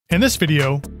In this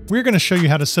video, we're going to show you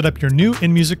how to set up your new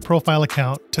inMusic profile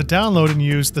account to download and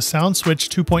use the SoundSwitch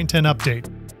 2.10 update.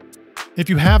 If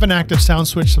you have an active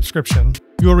SoundSwitch subscription,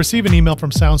 you will receive an email from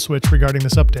SoundSwitch regarding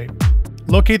this update.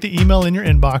 Locate the email in your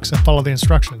inbox and follow the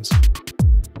instructions.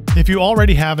 If you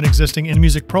already have an existing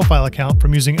inMusic profile account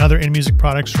from using other inMusic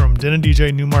products from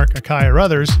DJ, Newmark, Akai, or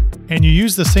others, and you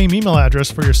use the same email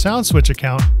address for your SoundSwitch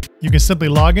account, you can simply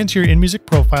log into your inMusic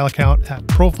profile account at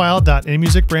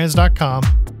profile.inmusicbrands.com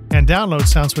and download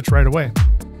SoundSwitch right away.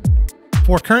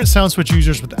 For current SoundSwitch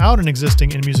users without an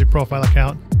existing inMusic profile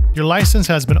account, your license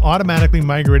has been automatically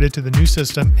migrated to the new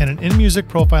system and an inMusic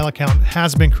profile account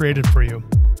has been created for you.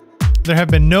 There have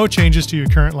been no changes to your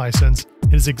current license.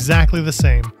 It is exactly the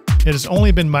same. It has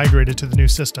only been migrated to the new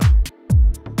system.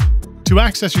 To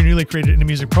access your newly created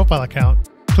inMusic profile account,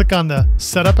 click on the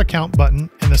Setup Account button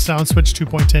in the SoundSwitch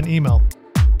 2.10 email.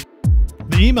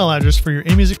 The email address for your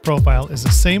inMusic profile is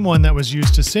the same one that was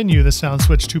used to send you the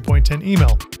SoundSwitch 2.10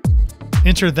 email.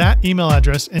 Enter that email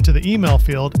address into the email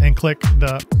field and click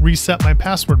the Reset My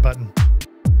Password button.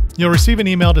 You'll receive an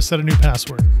email to set a new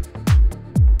password.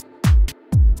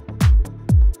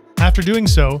 After doing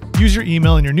so, use your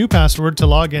email and your new password to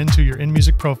log into your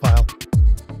inMusic profile.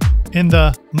 In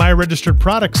the My Registered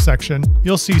Products section,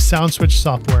 you'll see SoundSwitch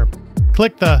software.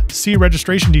 Click the See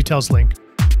Registration Details link.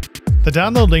 The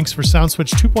download links for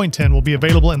SoundSwitch 2.10 will be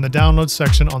available in the Downloads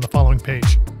section on the following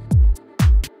page.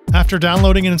 After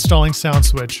downloading and installing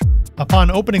SoundSwitch,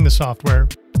 upon opening the software,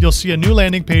 you'll see a new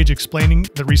landing page explaining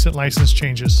the recent license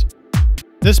changes.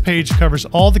 This page covers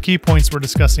all the key points we're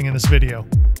discussing in this video.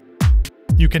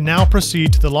 You can now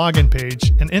proceed to the login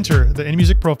page and enter the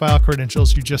inMusic profile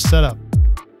credentials you just set up.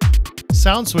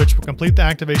 SoundSwitch will complete the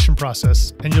activation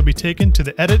process and you'll be taken to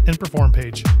the Edit and Perform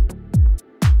page.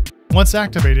 Once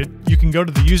activated, you can go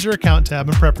to the User Account tab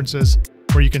in Preferences,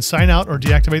 where you can sign out or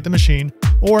deactivate the machine,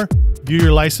 or view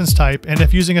your license type, and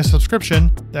if using a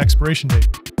subscription, the expiration date.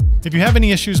 If you have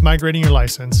any issues migrating your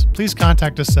license, please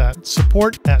contact us at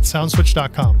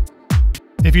support@soundswitch.com.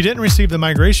 If you didn't receive the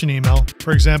migration email,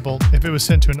 for example, if it was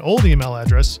sent to an old email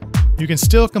address, you can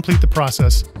still complete the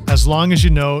process as long as you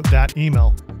know that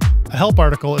email. A help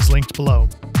article is linked below.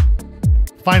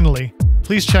 Finally,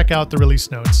 please check out the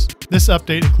release notes. This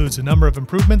update includes a number of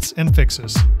improvements and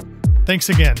fixes. Thanks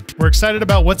again. We're excited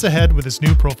about what's ahead with this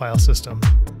new profile system.